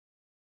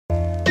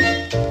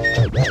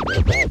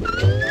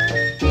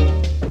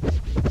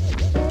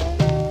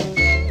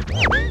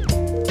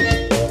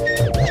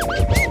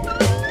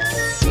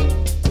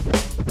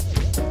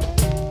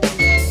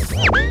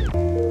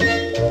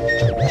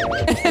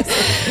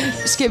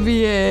Skal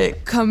vi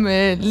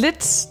komme lidt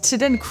til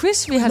den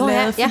quiz, vi har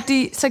lavet? Ja.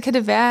 Fordi så kan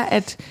det være,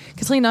 at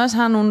Katrine også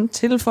har nogle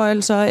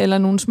tilføjelser eller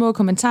nogle små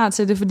kommentarer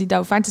til det, fordi der er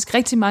jo faktisk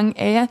rigtig mange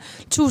af jer.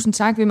 Tusind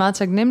tak, vi er meget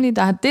taknemmelige,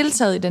 der har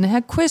deltaget i denne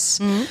her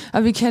quiz.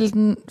 Og vi kalder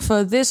den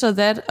for This or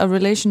That, a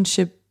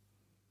Relationship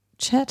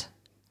Chat.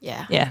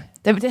 Ja.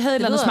 Det havde et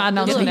eller andet smart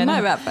navn. Det rimer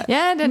i hvert fald.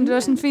 Ja, det var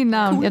sådan en fin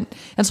navn. Cool.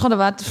 Jeg tror, der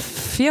var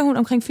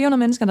omkring 400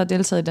 mennesker, der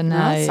deltaget i den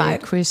her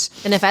quiz.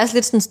 Den er faktisk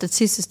lidt sådan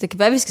statistisk. Det kan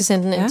være, vi skal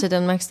sende den ind til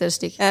Danmarks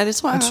Statistik. Ja, det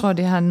tror jeg. Jeg tror,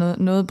 det har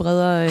noget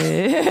bredere...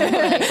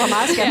 Hvor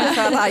meget skal man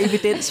før, der er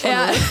evidens for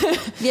noget?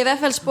 Vi har i hvert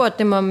fald spurgt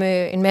dem om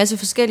en masse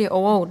forskellige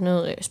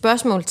overordnede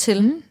spørgsmål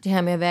til det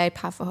her med at være i et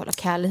parforhold og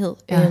kærlighed.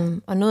 Ja.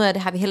 Og noget af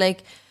det har vi heller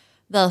ikke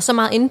været så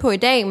meget inde på i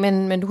dag,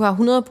 men du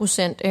har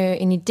 100%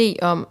 en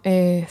idé om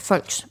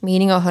folks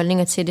meninger og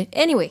holdninger til det.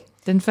 Anyway.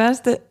 Den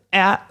første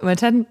er... Må jeg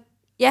tage den?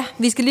 Ja,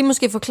 vi skal lige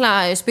måske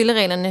forklare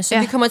spillereglerne, så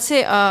vi kommer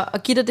til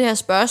at give dig det her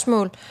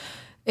spørgsmål.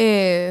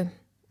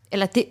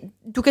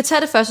 Du kan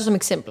tage det første som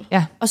eksempel.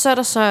 Ja. Og så er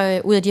der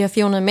så ud af de her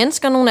 400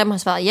 mennesker, nogle af dem har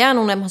svaret ja, og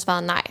nogle af dem har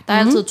svaret nej. Der er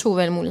altid 2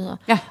 valgmuligheder.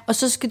 Ja. Og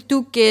så skal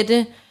du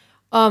gætte,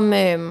 om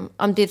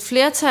det er et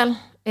flertal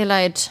eller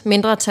et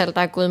mindretal,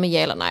 der er gået med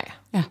ja eller nej.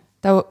 Ja.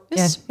 Ja,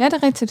 det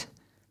er rigtigt.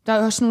 Der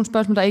er også nogle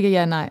spørgsmål, der ikke er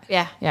ja og nej.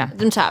 Ja,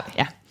 dem tager vi.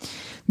 Ja.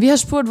 Vi har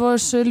spurgt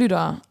vores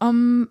lyttere,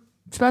 om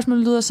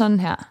spørgsmålet lyder sådan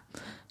her.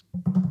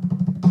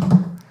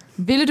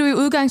 Ville du i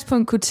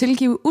udgangspunkt kunne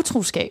tilgive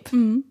utroskab?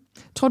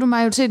 Tror du,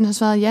 majoriteten har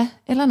svaret ja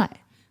eller nej?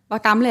 Hvor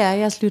gamle er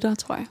jeres lyttere,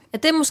 tror jeg? Ja,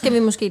 det vi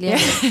måske lige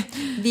have.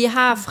 Vi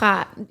har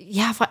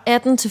fra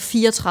 18 til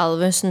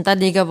 34, sådan, der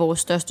ligger vores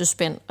største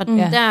spænd. Og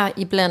der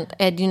iblandt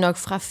er de nok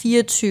fra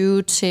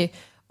 24 til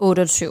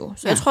 28.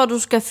 Så jeg tror, du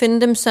skal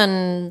finde dem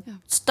sådan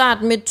start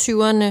midt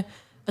 20'erne,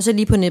 og så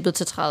lige på nippet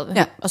til 30.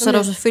 Ja. Og så er der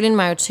jo selvfølgelig en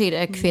majoritet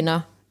af kvinder.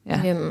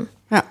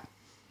 Så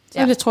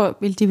jeg tror,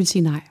 de vil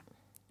sige nej.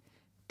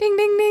 Ding,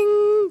 ding,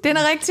 ding. Den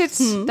er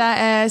rigtigt. Der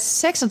er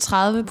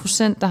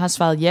 36%, der har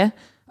svaret ja,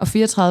 og 34%,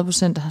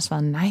 der har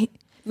svaret nej.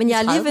 Men jeg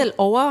er alligevel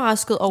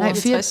overrasket over... Nej,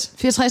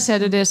 64 er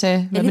det, jeg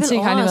sagde. Jeg er alligevel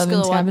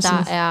overrasket over, at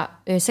der er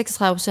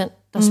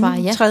 36%, der svarer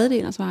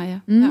ja. 1/3 svarer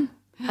ja.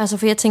 Altså,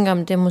 for jeg tænker,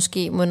 om det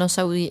måske munder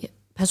sig ud i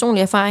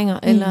personlige erfaringer,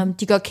 eller om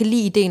de godt kan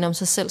lide ideen om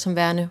sig selv som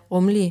værende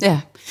rummelige. Ja,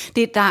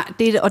 og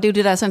det er jo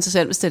det, der er så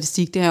interessant med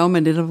statistik, det er jo,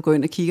 man netop går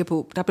ind og kigger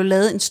på. Der blev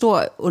lavet en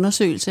stor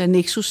undersøgelse af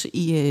Nexus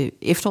i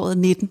efteråret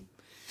 19,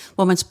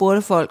 hvor man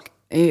spurgte folk,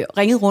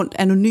 ringede rundt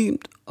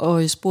anonymt,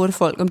 og spurgte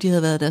folk, om de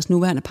havde været deres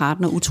nuværende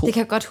partner utro. Det kan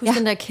jeg godt huske,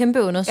 den der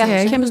kæmpe undersøgelse.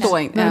 Ja, kæmpe stor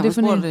en. Hvad er det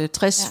for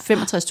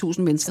en?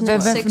 65.000 mennesker.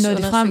 Hvad nåede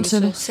de frem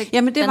til det?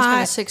 Jamen, det var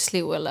danskernes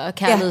sexliv eller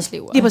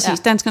kærlighedsliv. Lige præcis,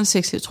 danskernes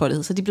sexliv, tror jeg det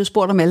hed. Så de blev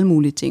spurgt om alle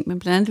mulige ting, men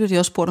blandt andet blev de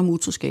også spurgt om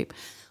utroskab.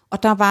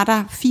 Og der var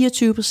der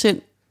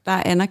 24%,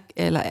 der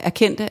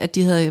erkendte, at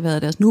de havde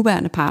været deres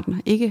nuværende partner.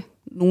 Ikke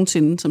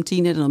nogensinde som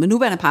teenager eller noget, men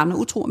nuværende partner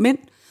utro mænd.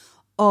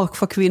 Og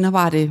for kvinder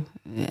var det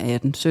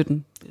 18,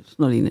 17, sådan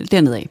noget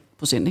dernede af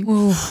procent. Ikke?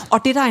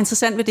 Og det, der er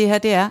interessant ved det her,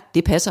 det er,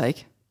 det passer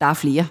ikke. Der er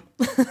flere.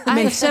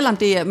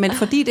 Men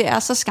fordi det er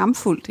så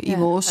skamfuldt i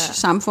vores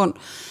samfund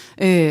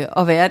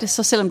at være det,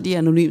 så selvom de er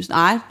anonyme,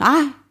 nej,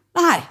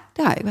 det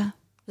har jeg ikke været.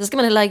 Så skal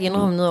man heller ikke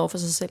indrømme noget over for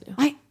sig selv. Jo.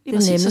 Nej, det er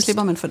præcis, så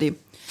slipper man for det.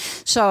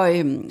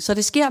 Så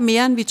det sker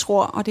mere, end vi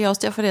tror, og det er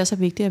også derfor, det er så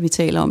vigtigt, at vi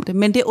taler om det.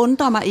 Men det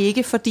undrer mig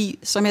ikke, fordi,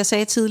 som jeg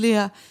sagde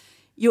tidligere,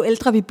 jo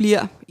ældre vi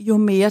bliver, jo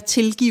mere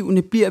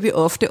tilgivende bliver vi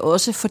ofte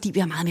også, fordi vi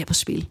har meget mere på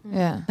spil.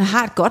 Ja. Man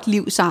har et godt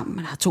liv sammen,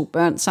 man har 2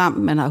 børn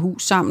sammen, man har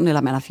hus sammen,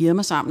 eller man har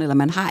firma sammen, eller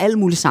man har alt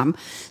muligt sammen.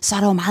 Så er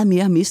der jo meget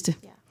mere at miste,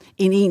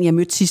 end en, jeg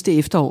mødte sidste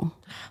efterår,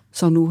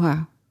 som nu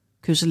har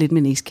kysset lidt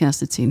med en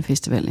ekskæreste til en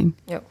festival. Ikke?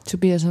 Jo.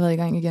 Tobias har været i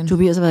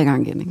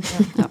gang igen.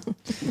 Ikke? Ja.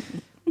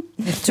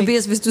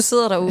 Tobias, hvis du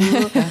sidder derude,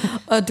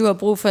 og du har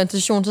brug for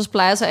invitation, så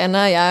splejser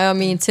Anna og jeg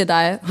om en til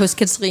dig hos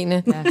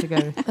Katrine. Ja, det gør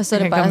vi. Og så er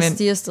det bare at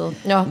stige afsted.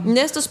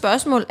 Næste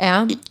spørgsmål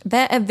er,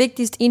 hvad er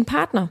vigtigst i en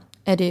partner?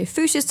 Er det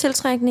fysisk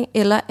tiltrækning,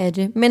 eller er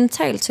det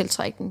mental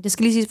tiltrækning? Det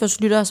skal lige siges,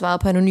 for lyttere har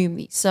svaret på anonym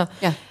vis. Så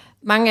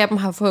mange af dem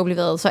har forhåbentlig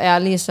været så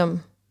ærlige, som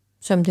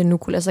det nu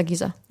kunne lade sig give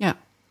sig. Ja.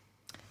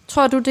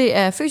 Tror du, det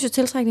er fysisk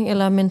tiltrækning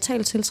eller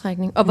mental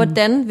tiltrækning? Og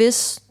hvordan,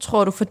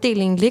 tror du,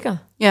 fordelingen ligger?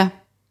 Ja.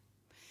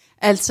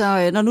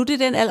 Altså, når nu det er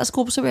den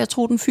aldersgruppe, så vil jeg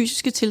tro, at den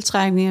fysiske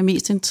tiltrækning er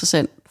mest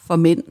interessant for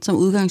mænd som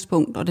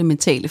udgangspunkt, og det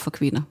mentale for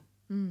kvinder.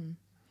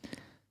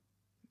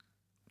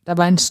 Der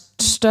var en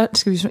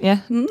skal vi ja,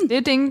 det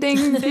er ding,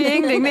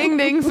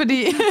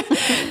 fordi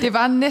det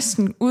var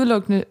næsten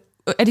udelukkende,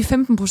 af de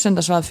 15%,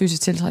 der svarede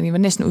fysisk tiltrækning, var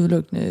næsten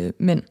udelukkende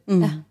mænd.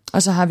 Ja.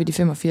 Og så har vi de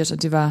 85,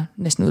 og det var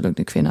næsten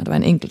udelukkende kvinder. Der var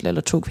en enkelt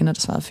eller 2 kvinder,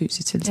 der svarede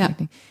fysisk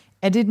tiltrækning. Ja.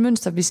 Er det et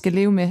mønster, vi skal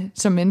leve med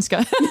som mennesker?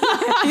 Er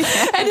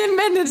det en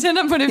mænd, der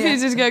tænder på det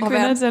fysiske, og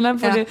kvinder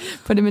tænder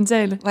på det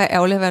mentale? Hvor er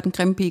ærgerligt at være den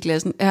grimme pige i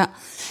klassen. Ja.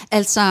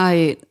 Altså,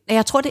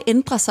 jeg tror, det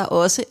ændrer sig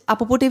også.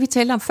 Apropos det, vi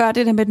talte om før,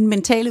 det der med den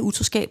mentale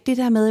utroskab, det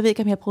der med, jeg ved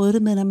ikke, om jeg har prøvet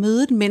det, men at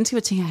møde den menneske, hvor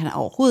jeg tænker, han er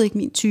overhovedet ikke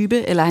min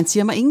type, eller han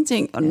siger mig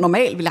ingenting, og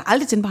normalt vil jeg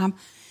aldrig tænde på ham.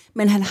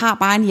 men han har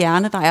bare en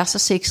hjerne, der er så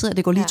sexet, at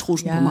det går lige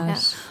truslen på mig. Ja.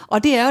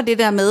 Og det er jo det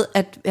der med,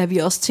 at vi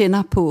også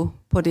tænder på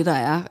det, der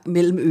er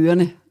mellem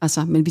ørerne.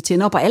 Altså, men vi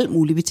tænder på alt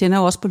muligt. Vi tænder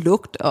jo også på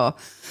lugt,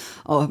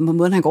 og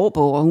måden han går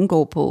på, og hun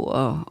går på,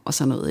 og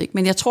sådan noget. Ikke?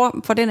 Men jeg tror,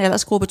 for den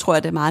aldersgruppe, tror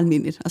jeg, det er meget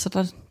almindeligt. Altså,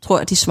 der tror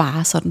jeg, de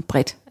svarer sådan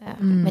bredt.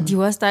 Ja. Men de er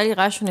jo også dejligt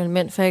rationelle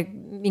mænd, for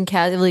min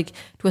kæreste, jeg ved ikke,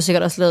 du har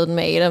sikkert også lavet den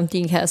med Adam,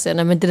 din kæreste,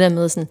 Anna, men det der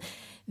med sådan,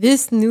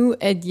 hvis nu,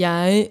 at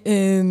jeg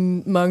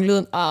manglede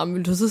en arm,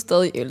 vil du så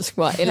stadig elske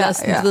mig? Eller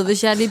sådan, du ved,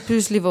 hvis jeg lige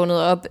pludselig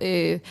vågnede op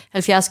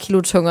 70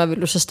 kilo tungere,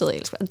 vil du så stadig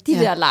elske mig? De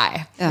der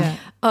lege. Ja.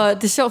 Og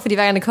det er sjovt, fordi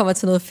hver gang det kommer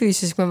til noget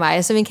fysisk med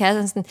mig, så min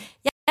kæreste er sådan,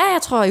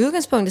 jeg tror i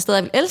udgangspunktet stadig,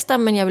 jeg vil elske dig,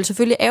 men jeg vil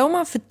selvfølgelig ærge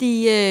mig,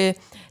 fordi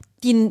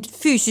din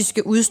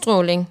fysiske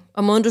udstråling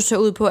og måden, du ser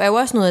ud på, er jo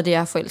også noget af det,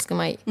 jeg forelsker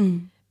mig i.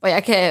 Og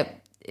jeg kan...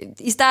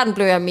 I starten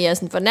blev jeg mere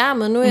sådan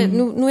fornærmet, nu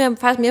er jeg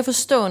faktisk mere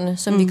forstående,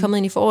 som vi er kommet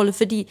ind i forholdet,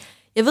 fordi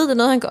jeg ved, det er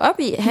noget, han går op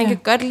i. Han kan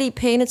godt lide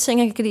pæne ting,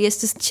 han kan lide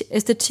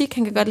æstetik,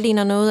 han kan godt lide,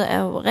 når noget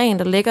er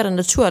rent og lækkert og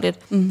naturligt.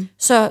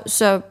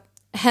 Så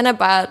han er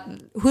bare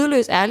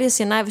hudløs ærlig og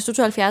siger, nej, hvis du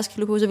tog 70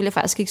 kilo på, så ville jeg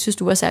faktisk ikke synes,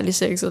 du var særlig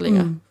sexet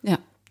længere.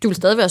 Du vil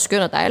stadig være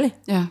skøn og dejlig,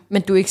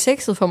 men du er ikke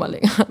sexet for mig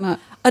længere. Nej.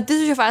 Og det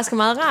synes jeg faktisk er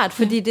meget rart,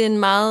 fordi det er en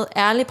meget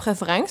ærlig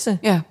præference,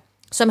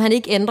 som han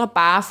ikke ændrer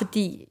bare,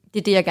 fordi det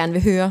er det, jeg gerne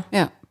vil høre.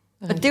 Ja.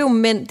 Og det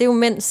er jo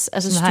mænds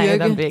altså styrke.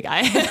 Nej, det er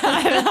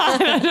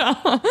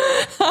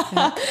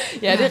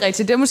ja, det er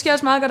rigtigt. Det er måske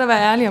også meget godt at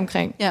være ærlig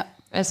omkring. Ja.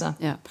 Altså.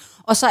 Ja.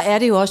 Og så er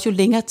det jo også, jo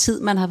længere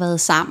tid man har været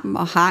sammen,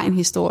 og har en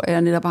historie,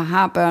 og netop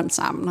har børn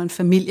sammen, og en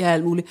familie og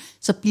alt muligt,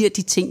 så bliver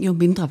de ting jo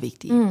mindre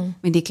vigtige.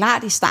 Men det er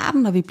klart, at i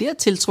starten, når vi bliver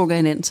tiltrukket af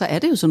hinanden, så er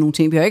det jo sådan nogle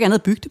ting, vi har jo ikke andet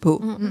at bygge det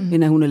på,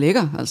 end at hun er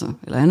lækker, altså,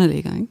 eller han er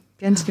lækker, ikke?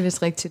 Ganske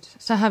vist rigtigt.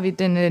 Så har vi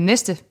den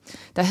næste,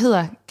 der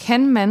hedder,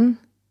 kan man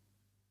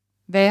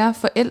være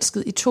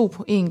forelsket i 2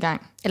 på én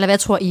gang? Eller hvad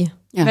tror I?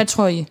 Ja. Hvad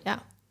tror I? Ja.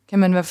 Kan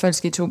man være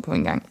forelsket i 2 på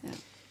en gang?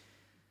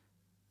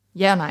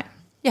 Ja og nej.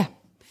 Ja.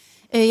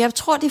 Jeg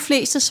tror, de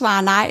fleste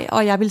svarer nej,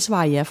 og jeg vil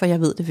svare ja, for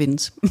jeg ved, det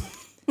findes.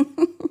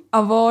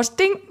 Og vores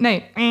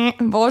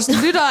vores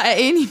lyttere er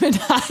enige med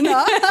dig.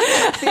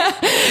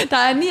 Der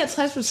er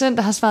 69%,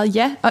 der har svaret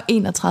ja, og 31%,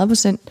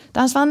 der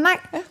har svaret nej.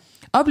 Ja.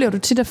 Oplever du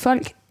tit, at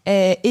folk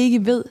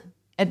ikke ved,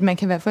 at man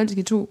kan være forelsket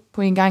i 2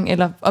 på en gang,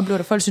 eller oplever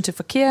du, at folk synes, det er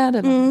forkert?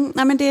 Eller?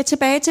 Nej, men det er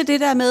tilbage til det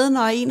der med,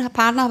 når en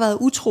partner har været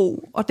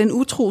utro, og den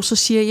utro så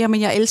siger,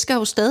 jamen jeg elsker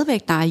jo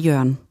stadigvæk dig,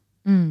 Jørgen.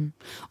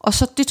 Og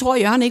så det tror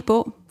Jørgen ikke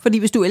på, fordi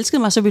hvis du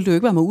elskede mig, så ville du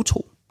ikke være mig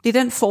utro. Det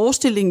er den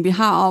forestilling, vi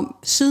har om,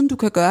 siden du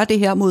kan gøre det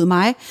her mod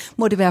mig,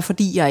 må det være,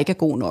 fordi jeg ikke er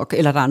god nok,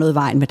 eller der er noget i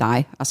vejen med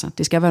dig. Altså,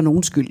 det skal være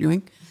nogens skyld, jo,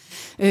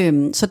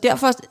 ikke? Så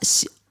derfor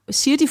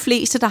siger de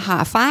fleste, der har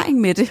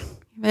erfaring med det,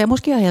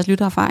 måske har jeg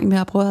lyttet erfaring med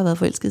at prøve at have været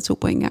forelsket i 2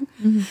 på en gang,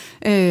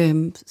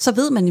 så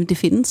ved man jo, det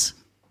findes.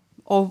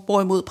 Og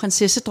hvorimod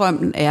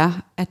prinsessedrømmen er,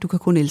 at du kan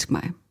kun elske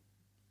mig.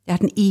 Jeg er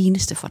den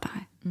eneste for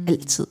dig.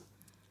 Altid.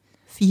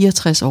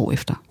 64 år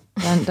efter.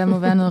 Der må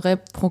være noget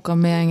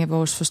reprogrammering af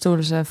vores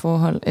forståelse af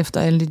forhold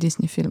efter alle de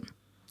Disney-film,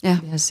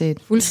 vi har set.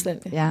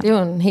 Fuldstændig. Ja. Det er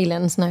jo en helt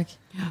anden snak.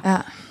 Ja.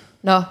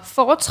 Nå,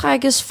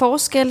 foretrækkes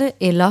forskelle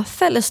eller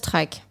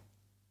fællestræk?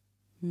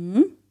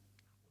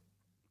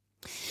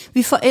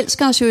 Vi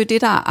forelsker os jo i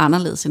det, der er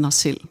anderledes end os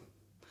selv.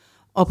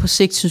 Og på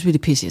sigt synes vi, det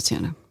er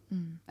pisseirriterende.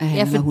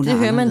 Ja, for det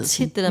hører man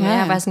tit, det der med. Jeg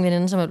har faktisk en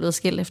veninde, som er blevet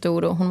skilt efter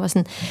 8 år. Hun var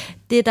sådan,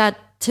 det der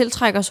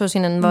tiltrækker os hos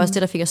hinanden, var også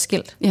det, der fik os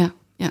skilt. Ja.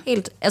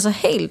 Helt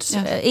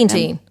en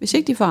til en. Hvis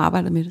ikke de får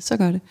arbejdet med det, så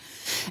gør det.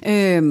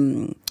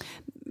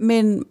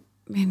 Men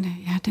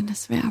ja, den er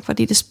svær,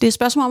 fordi det er et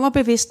spørgsmål om, hvor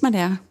bevidst man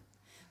er.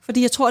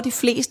 Fordi jeg tror, at de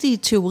fleste i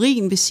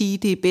teorien vil sige,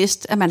 at det er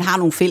bedst, at man har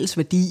nogle fælles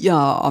værdier,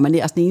 og man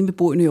er den ene vil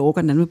bo i New York,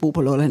 og den anden vil bo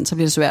på Lolland, så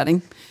bliver det svært,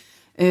 ikke?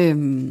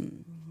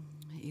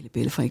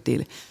 Bælle for ikke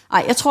dele.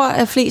 Ej, jeg tror,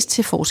 at flest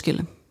til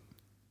forskelle.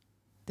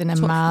 Den er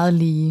meget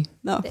lige.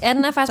 Ja,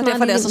 den er faktisk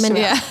meget lige,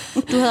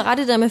 men du havde ret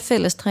i det der med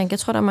fællestræk. Jeg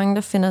tror, der er mange,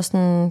 der finder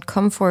sådan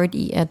comfort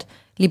i, at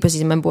lige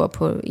præcis, man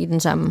bor i den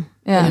samme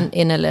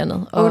ende af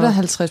landet.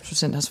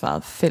 58% har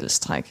svaret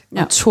fællestræk,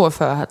 og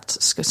 42% har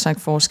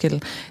sagt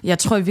forskel. Jeg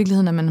tror i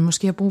virkeligheden, at man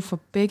måske har brug for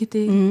begge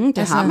dele.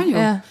 Det har man jo.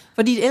 Ja.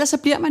 Fordi ellers så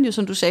bliver man jo,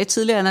 som du sagde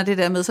tidligere, når det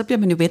der med, så bliver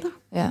man jo venner.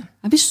 Ja.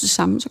 Og vi synes det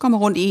samme, så kommer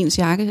rundt i ens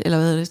jakke, eller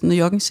hvad er det, sådan en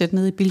joggingsæt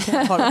nede i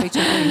Bilka, holder begge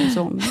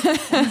to.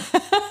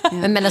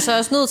 Men man er så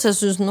også nødt til at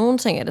synes, at nogle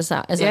ting er det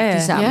samme. Altså,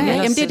 de samme.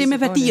 Jamen det er det med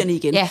værdierne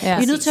igen. Ja,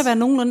 vi er nødt til at være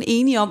nogenlunde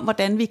enige om,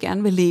 hvordan vi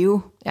gerne vil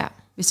leve,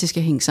 hvis det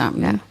skal hænge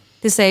sammen. Ja.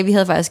 Det sagde vi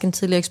havde faktisk en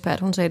tidligere ekspert,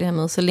 hun sagde det her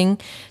med, så længe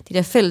de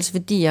der fælles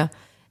værdier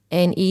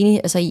er I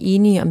er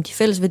enige om de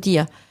fælles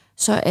værdier,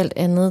 så er alt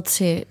andet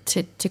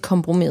til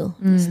kompromis.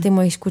 Så det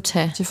må I skulle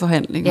tage til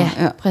forhandlinger.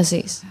 Ja,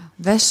 præcis.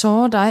 Hvad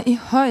sårer dig i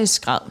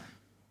højest grad?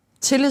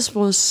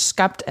 Tillidsbrud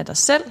skabt af dig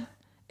selv,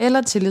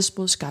 eller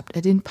tillidsbrud skabt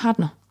af din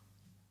partner?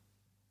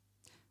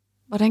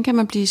 Hvordan kan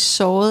man blive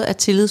såret af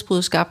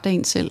tillidsbrud skabt af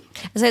en selv?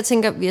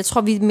 Altså jeg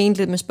tror vi mente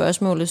lidt med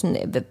spørgsmålet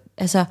sådan,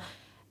 altså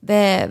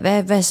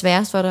hvad er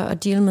sværest for dig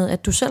at deale med,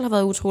 at du selv har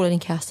været utro, eller din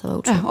kæreste har været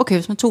utro? Ja, okay,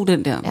 hvis man tog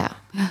den der. Ja.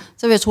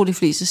 Så vil jeg tro, de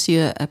fleste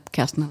siger, at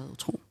kæresten har været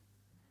utro.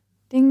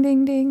 Ding,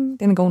 ding, ding.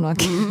 Den er god nok.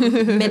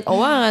 Men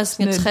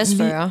overraskende 60-40.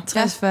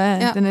 60-40,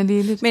 ja. Den er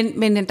lige lidt.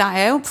 Men der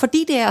er jo,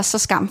 fordi det er så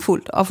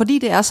skamfuldt, og fordi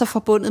det er så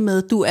forbundet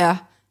med, at du er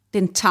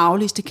den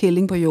tarveligste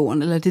kælling på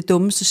jorden, eller det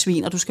dummeste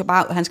svin, og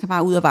han skal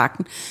bare ud af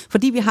vagten.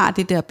 Fordi vi har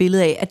det der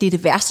billede af, at det er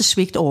det værste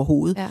svigt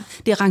overhovedet. Ja.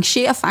 Det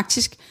rangerer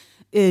faktisk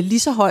lige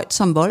så højt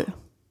som vold,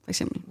 for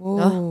eksempel.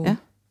 Wow. Ja.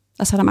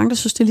 Altså, der er mange, der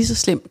synes, det er lige så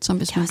slemt, som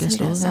hvis man bliver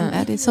slået.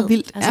 Ja, det er så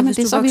vildt. Altså, hvis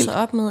du vokser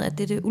op med, at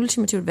det er det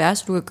ultimativt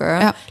værste, du kan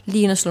gøre,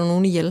 lige ind og slå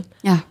nogen ihjel.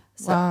 Ja.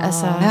 Så,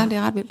 altså, ja, det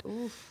er ret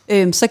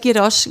vildt. Så giver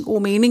det også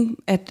god mening,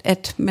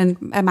 at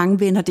mange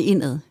vender det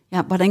indad.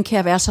 Ja, hvordan kan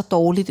jeg være så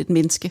dårligt et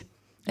menneske,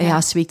 at jeg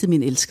har svigtet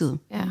min elskede?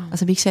 Ja.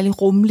 Altså, vi er ikke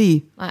særlig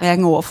rummelige,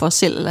 hverken over for os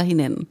selv eller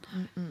hinanden.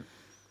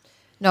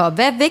 Nå,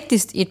 hvad er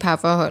vigtigst i et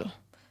parforhold?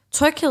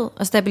 Tryghed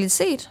og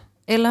stabilitet,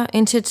 eller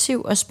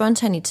initiativ og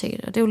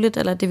spontanitet? Og det er jo lidt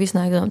eller det, vi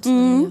snakkede om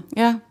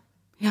tidligere.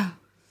 Ja.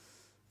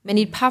 Men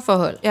i et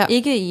parforhold,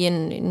 ikke i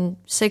en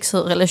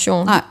sexhed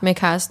relation med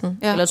Karsten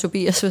eller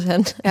Tobias, hvis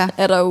han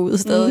er derude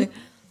stadig.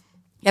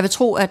 Jeg vil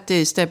tro, at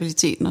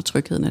stabiliteten og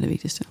trygheden er det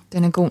vigtigste.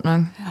 Den er god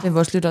nok. Ja. Det er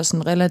vores lytter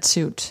sådan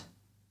relativt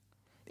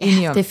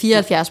enige om. Det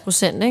er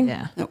 74%, ikke?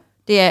 Ja.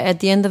 Det er at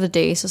the end of the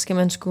day, så skal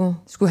man skulle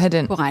have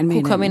den.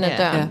 Kunne komme ind ad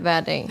døren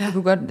hver dag.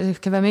 Ja.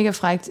 Det kan være mega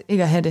frækt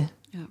ikke at have det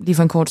lige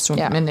for en kort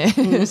stund,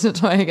 men så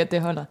tror jeg ikke, at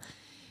det holder.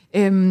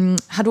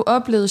 Har du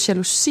oplevet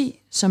jalousi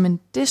som en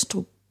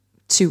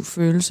destruktiv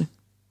følelse?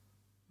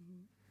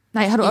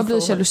 Nej, har du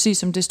oplevet jalousi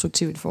som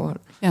destruktiv i et forhold?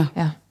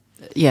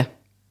 Ja.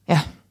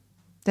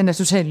 Den er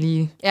totalt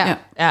lige. Ja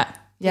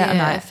og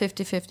nej. 50-50.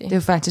 Det er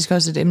jo faktisk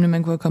også et emne,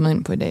 man kunne have kommet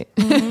ind på i dag.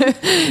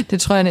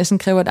 Det tror jeg næsten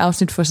kræver et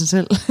afsnit for sig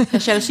selv.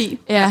 Jalousi.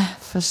 Ja,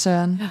 for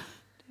søren. Ja.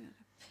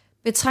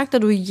 Betragter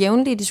du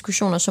jævnlige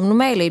diskussioner som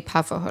normale i et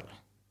parforhold?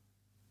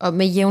 Og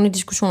med jævnlige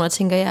diskussioner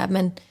tænker jeg, at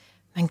man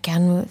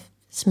gerne vil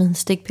smide en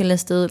stikpille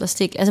afsted,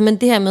 eller altså, men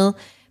det her med,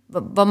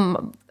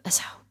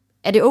 altså,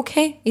 er det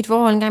okay i et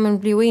forhold, en gang man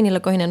bliver uenig, eller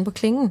går hinanden på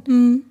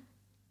klingen?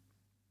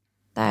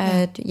 Der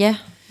er et ja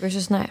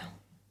versus nej.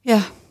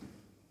 Ja,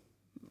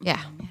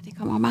 det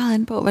kommer meget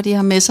an på, hvad de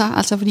har med sig.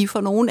 Altså, fordi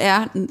for nogen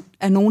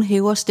at nogen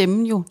hæver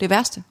stemmen jo det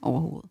værste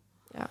overhovedet.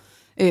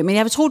 Ja. Men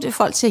jeg vil tro, at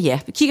folk siger ja.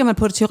 Kigger man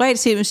på det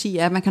teoretisk, så vil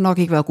sige, at man kan nok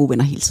ikke være gode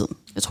venner hele tiden.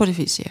 Jeg tror, det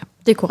fleste siger ja.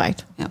 Det er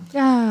korrekt.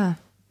 Ja.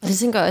 Og det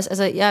tænker jeg også,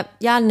 altså,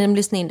 jeg er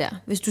nemlig sådan en der.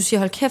 Hvis du siger,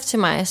 hold kæft til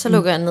mig, så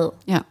lukker jeg ned.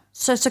 Ja.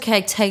 Så kan jeg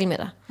ikke tale med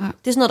dig. Ja. Det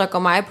er sådan noget, der går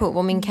mig på,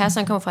 hvor min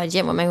kæreste kommer fra et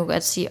hjem, og man kan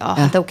godt sige,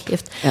 der er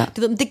kæft. Ja.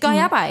 Du ved, men det gør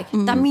jeg bare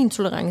ikke. Der er min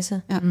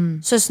tolerance. Ja.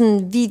 Så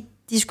sådan, vi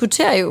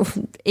diskuterer jo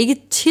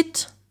ikke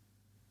tit.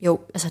 Jo,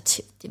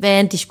 altså, hvad er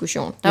en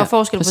diskussion? Der er jo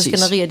forskel på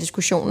skænderi og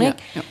diskussion, ikke?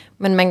 Ja.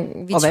 Men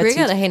vi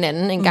trigger da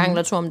hinanden en gang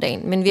eller to om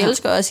dagen, men vi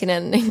elsker også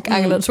hinanden en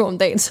gang eller to om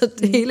dagen, så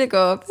det hele går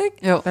op,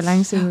 ikke? Jo,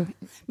 balance.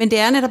 Men det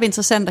er netop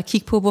interessant at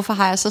kigge på, hvorfor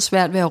har jeg så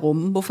svært ved at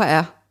rumme? Hvorfor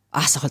er,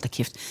 så hold da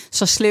kæft,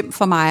 så slemt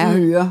for mig at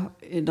høre,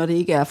 når det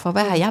ikke er for,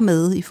 hvad har jeg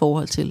med i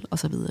forhold til, og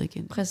så videre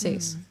igen.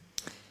 Præcis.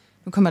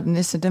 Nu kommer den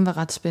næste, den var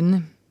ret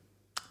spændende.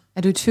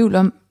 Er du i tvivl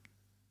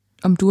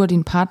om du og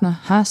din partner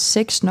har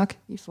sex nok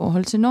i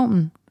forhold til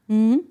normen?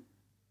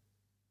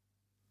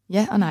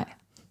 Ja og nej.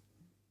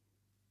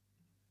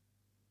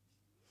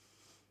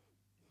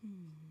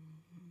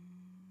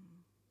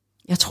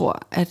 Jeg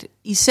tror, at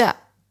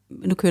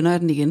nu kønner jeg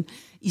den igen,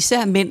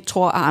 især mænd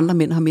tror, at andre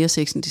mænd har mere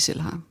sex, end de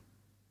selv har.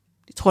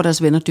 De tror, at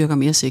deres venner dyrker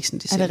mere sex, end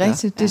de selv har. Er det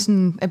rigtigt? Det er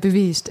sådan, er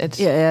bevist? At...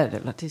 Ja,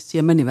 eller det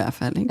siger man i hvert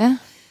fald. Ikke? Ja.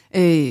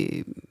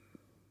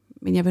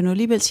 Men jeg vil nu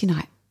alligevel sige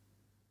nej.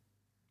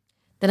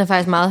 Den er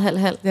faktisk meget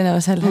halv-halv. Den er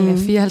også halv-halv.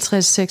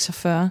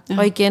 54-46. Ja.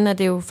 Og igen er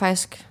det jo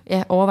faktisk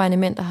overvejende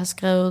mænd, der har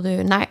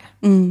skrevet nej.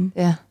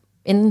 Ja.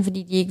 Enten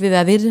fordi de ikke vil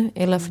være ved det,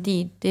 eller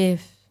fordi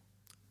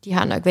de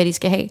har nok, hvad de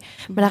skal have.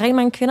 Men der er rigtig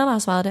mange kvinder, der har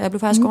svaret det. Jeg blev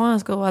faktisk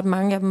overrasket over, at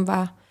mange af dem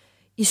var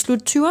i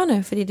slut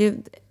 20'erne, fordi det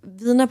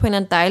vidner på en eller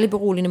anden dejlig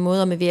beroligende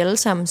måde, om at vi alle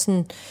sammen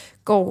sådan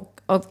går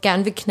og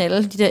gerne vil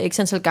knalde de der x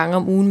antal gange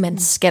om ugen, man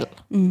skal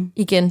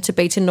igen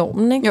tilbage til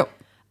normen. Ikke? Jo.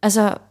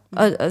 Altså,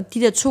 og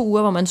de der 2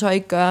 uger, hvor man så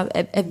ikke gør,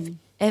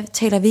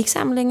 taler vi ikke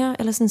sammen længere,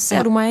 eller sådan,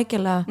 ser du mig ikke,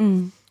 eller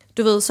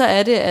du ved, så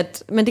er det,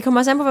 at, men det kommer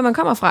også an på, hvor man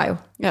kommer fra jo.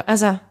 Ja.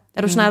 Altså,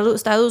 er du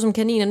startet ud som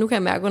kanin, og nu kan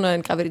jeg mærke under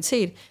en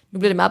graviditet, nu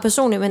bliver det meget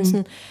personligt, men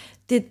sådan,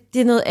 det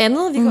er noget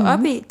andet, vi går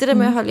op i, det der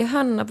med at holde i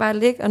hånden, og bare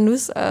ligge og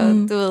nus, og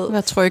du ved.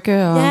 Være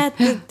trygge. Og... Ja,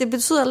 det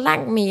betyder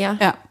langt mere.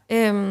 Ja.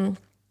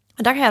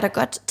 Og der kan jeg da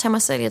godt tage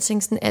mig selv i at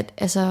tænke sådan, at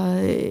altså,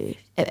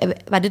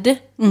 var det det?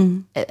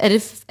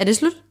 Er det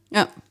slut?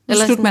 Ja,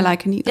 det er slut med at lege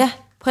kaniner. Ja,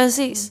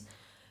 præcis.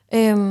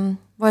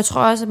 Hvor jeg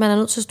tror også, at man er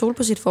nødt til at stole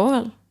på sit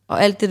forhold,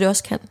 og alt det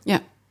også kan. Ja.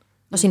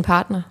 Og sin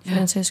partner, for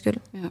den sags skyld.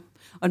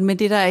 Ja. Men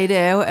det der er i det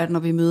er jo, at når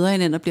vi møder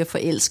hinanden og bliver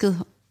forelsket,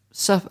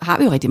 så har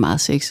vi jo rigtig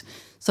meget sex.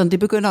 Så det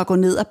begynder at gå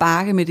ned og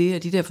bakke med det,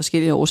 og de der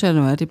forskellige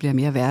årsager, det bliver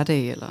mere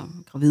hverdag, eller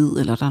gravid,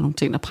 eller der er nogle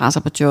ting, der presser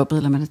på jobbet,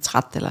 eller man er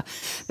træt, eller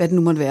hvad det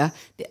nu måtte være.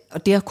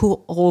 Og det at kunne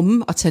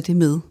rumme og tage det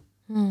med,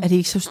 er det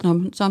ikke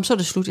så er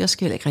det slut, jeg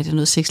skal ikke rigtig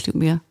noget sexliv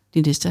mere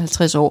de næste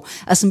 50 år.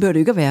 Altså, sådan bør det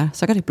ikke at være.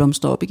 Så kan det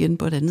blomstre op igen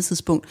på et andet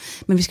tidspunkt.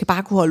 Men vi skal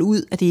bare kunne holde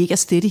ud, at det ikke er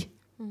steady,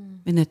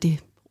 men at det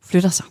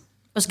flytter sig.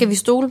 Og skal vi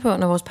stole på,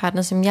 når vores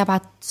partner siger, jeg er bare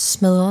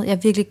smadret, jeg er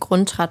virkelig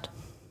grundtræt?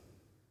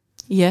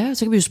 Ja,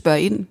 så kan vi jo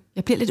spørge ind.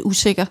 Jeg bliver lidt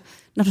usikker,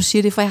 når du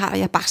siger det, for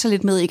jeg bakser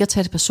lidt med ikke at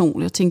tage det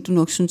personligt, og tænkte, du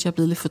nok synes, jeg er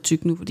blevet lidt for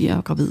tyk nu, fordi jeg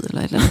er gravid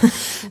eller et eller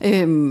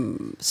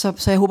andet.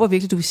 Så jeg håber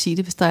virkelig, du vil sige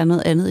det, hvis der er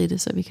noget andet i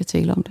det, så vi kan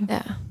tale om det. Ja.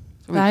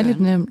 Dejligt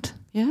nemt.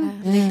 Ja.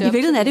 I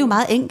virkeligheden er det jo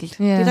meget enkelt.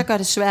 Ja. Det, der gør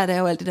det svært, er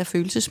jo alt det der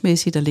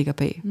følelsesmæssige, der ligger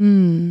bag.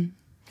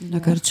 Når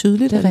gør det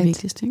tydeligt, det er det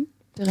vigtigste. Ikke?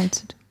 Det er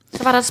rigtigt.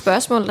 Så var der et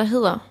spørgsmål, der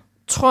hedder,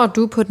 tror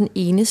du på den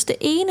eneste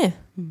ene?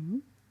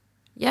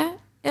 Ja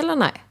eller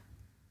nej?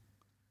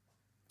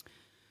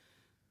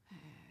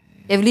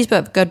 Jeg vil lige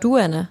spørge, gør du,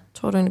 Anna?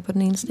 Tror du egentlig på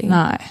den eneste ene?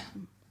 Nej.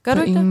 Gør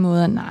du ikke det? På ingen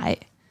måde, nej.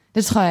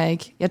 Det tror jeg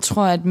ikke. Jeg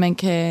tror, at man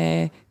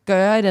kan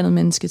gøre et andet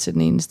menneske til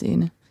den eneste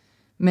ene.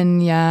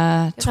 Men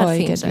jeg tror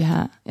ikke, at vi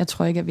har. Jeg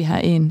tror ikke, at vi har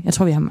en. Jeg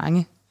tror, vi har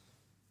mange.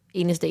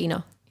 Eneste ener.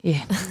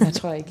 Ja, jeg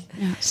tror ikke.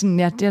 Sådan,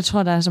 jeg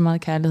tror, der er så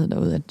meget kærlighed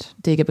derude, at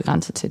det ikke er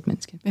begrænset til et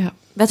menneske. Ja.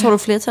 Hvad tror du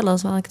flertallet har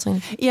svaret,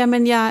 Katrine?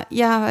 Jamen,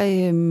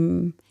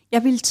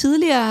 jeg ville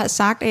tidligere have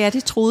sagt, at ja,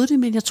 det troede det,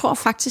 men jeg tror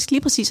faktisk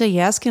lige præcis, at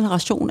jeres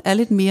generation er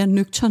lidt mere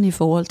nøgtern i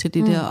forhold til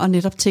det der, og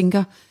netop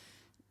tænker,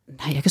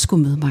 nej, jeg kan sgu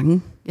møde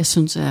mange, jeg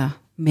synes er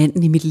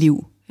manden i mit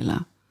liv.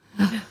 Eller.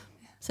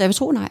 Så jeg vil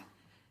tro nej.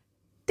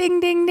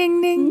 Ding, ding,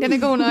 ding, ding. Den er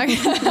god nok.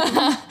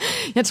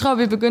 Jeg tror,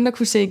 vi begyndte at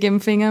kunne se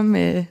igennem fingre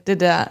med den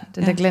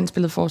der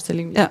glansbillede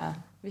forestilling,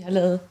 vi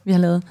har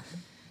lavet.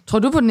 Tror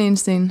du på den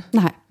eneste ene?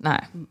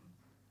 Nej.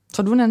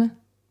 Tror du, Nanne?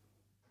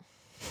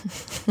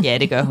 Ja,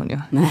 det gør hun jo.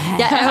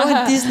 Jeg er jo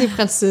en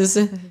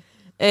Disney-prinsesse.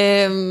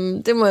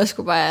 Det må jeg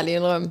sgu bare ærligt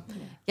indrømme.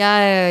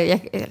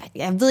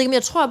 Jeg ved ikke, om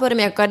jeg tror på det,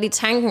 men jeg kan godt lide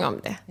tanken om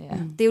det. Ja.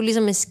 Det er jo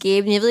ligesom en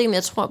skæbne. Jeg ved ikke, om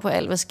jeg tror på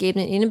alt, hvad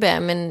skæbnen indebærer,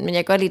 men jeg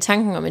kan godt lide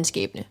tanken om en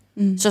skæbne.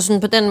 Så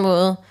sådan på den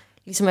måde,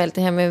 ligesom alt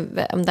det her med,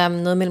 om der er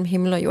noget mellem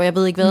himmel og jord. Jeg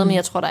ved ikke hvad, men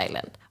jeg tror, der er et eller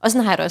andet. Og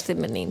sådan har jeg det også lidt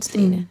med den ene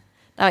ene.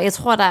 Jeg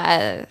tror,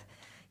 jeg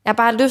har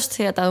bare lyst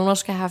til, at der er nogen, der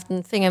skal have haft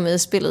en finger med i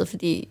spillet,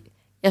 fordi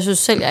jeg synes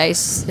selv, jeg er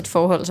i et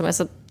forhold, som er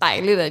så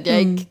dejligt, at jeg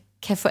ikke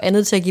kan få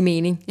andet til at give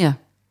mening. Ja.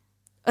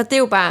 Og det er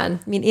jo bare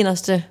min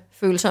inderste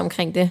følelse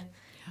omkring det.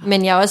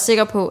 Men jeg er også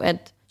sikker på,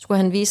 at skulle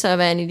han vise sig at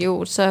være en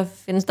idiot, så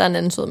findes der en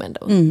anden sød mand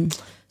derude.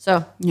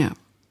 Så,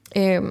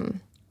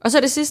 og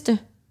så det sidste.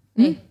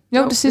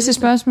 Jo, det sidste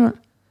spørgsmål.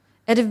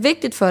 Er det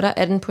vigtigt for dig,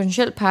 at en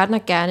potentiel partner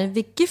gerne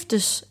vil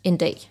giftes en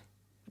dag?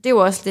 Det er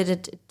jo også lidt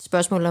et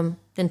spørgsmål om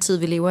den tid,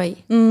 vi lever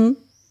i.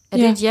 Er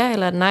det et ja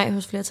eller et nej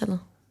hos flertallet?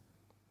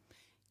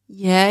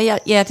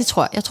 Ja, det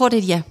tror jeg. Jeg tror, det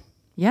er et ja.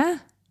 Ja,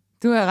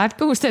 du har ret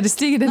god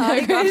statistik i den her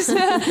quiz.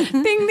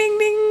 Ding, ding,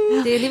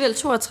 ding. Det er alligevel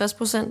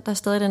 62%, der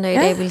stadig den dag i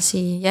dag vil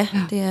sige, ja,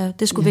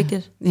 det er sgu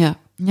vigtigt. Ja.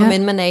 Og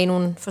men man er i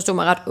nogle, forstår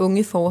mig, ret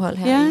unge forhold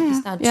her i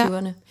start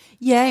 20'erne.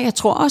 Ja, jeg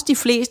tror også de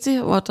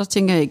fleste, og der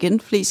tænker jeg igen,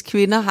 flest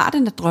kvinder har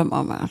den der drøm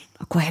om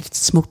at kunne have et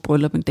smukt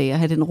bryllup en dag, og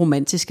have den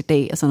romantiske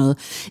dag og sådan noget.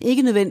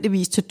 Ikke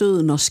nødvendigvis til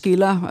døden og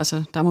skiller,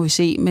 altså der må vi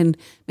se, men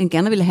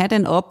gerne vil have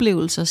den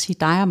oplevelse og sige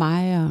dig og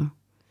mig, og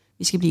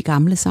vi skal blive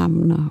gamle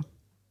sammen, og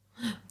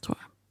tror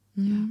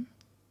jeg. Ja.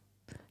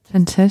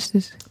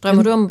 Fantastisk.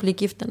 Drømmer du om at blive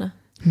gift, Anna?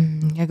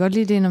 Jeg kan godt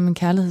lide det om en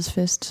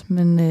kærlighedsfest,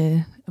 men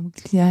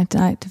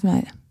nej.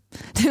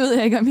 Det ved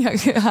jeg ikke, om jeg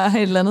har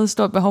et eller andet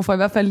stort behov for, i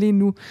hvert fald lige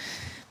nu.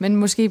 Men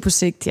måske på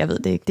sigt, jeg ved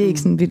det ikke. Det er ikke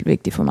sådan vildt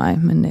vigtigt for mig.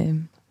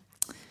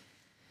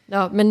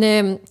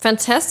 Men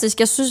fantastisk.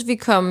 Jeg synes, vi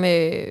kom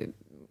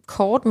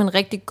kort, men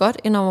rigtig godt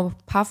ind over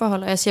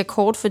parforhold. Og jeg siger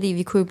kort, fordi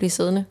vi kunne blive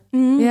siddende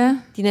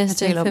de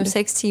næste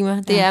 5-6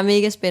 timer. Det er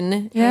mega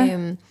spændende. Ja.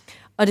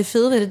 Og det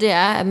fede ved det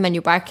er, at man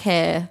jo bare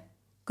kan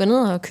gå ned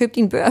og købe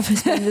dine bøger,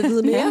 hvis man vil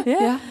vide mere.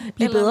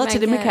 Blive bedre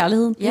til det med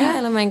kærligheden. Ja,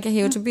 eller man kan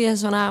hæve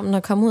Tobias under armen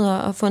og komme ud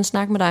og få en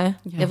snak med dig.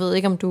 Ja. Jeg ved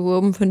ikke, om du er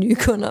åben for nye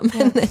kunder,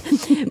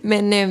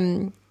 men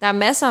der er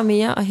masser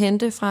mere at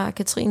hente fra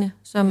Katrine,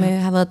 som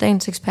har været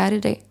dagens ekspert i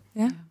dag.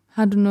 Ja.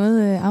 Har du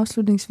noget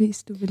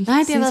afslutningsvis, du vil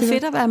Nej, det har været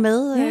fedt at være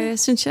med,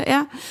 synes jeg.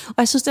 Ja. Og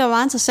jeg synes, det var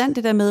meget interessant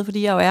det der med,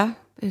 fordi jeg jo er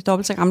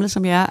dobbelt så gammel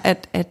som jeg er,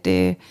 at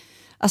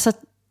altså,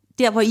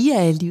 der, hvor I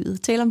er i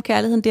livet, tale om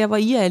kærligheden, der, hvor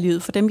I er i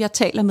livet, for dem, jeg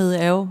taler med,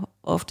 er jo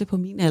ofte på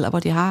min alder, hvor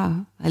de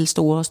har alle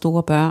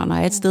store børn, og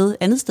er et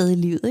andet sted i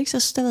livet. Ikke? Så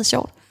jeg synes, det har været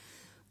sjovt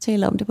at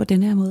tale om det på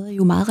den her måde. I er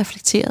jo meget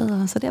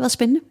reflekteret, og så det har været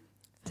spændende.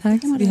 Tak.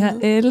 Vi har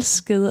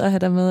elsket at have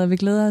dig med, og vi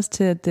glæder os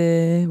til, at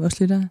vores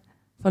lyttere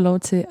får lov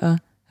til at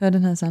høre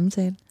den her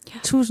samtale. Ja.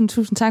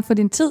 Tusind tak for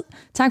din tid.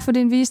 Tak for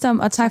din visdom,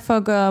 og tak for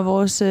at gøre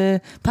vores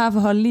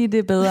parforhold lige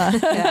det bedre.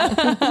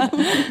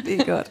 Det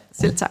er godt.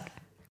 Selv tak.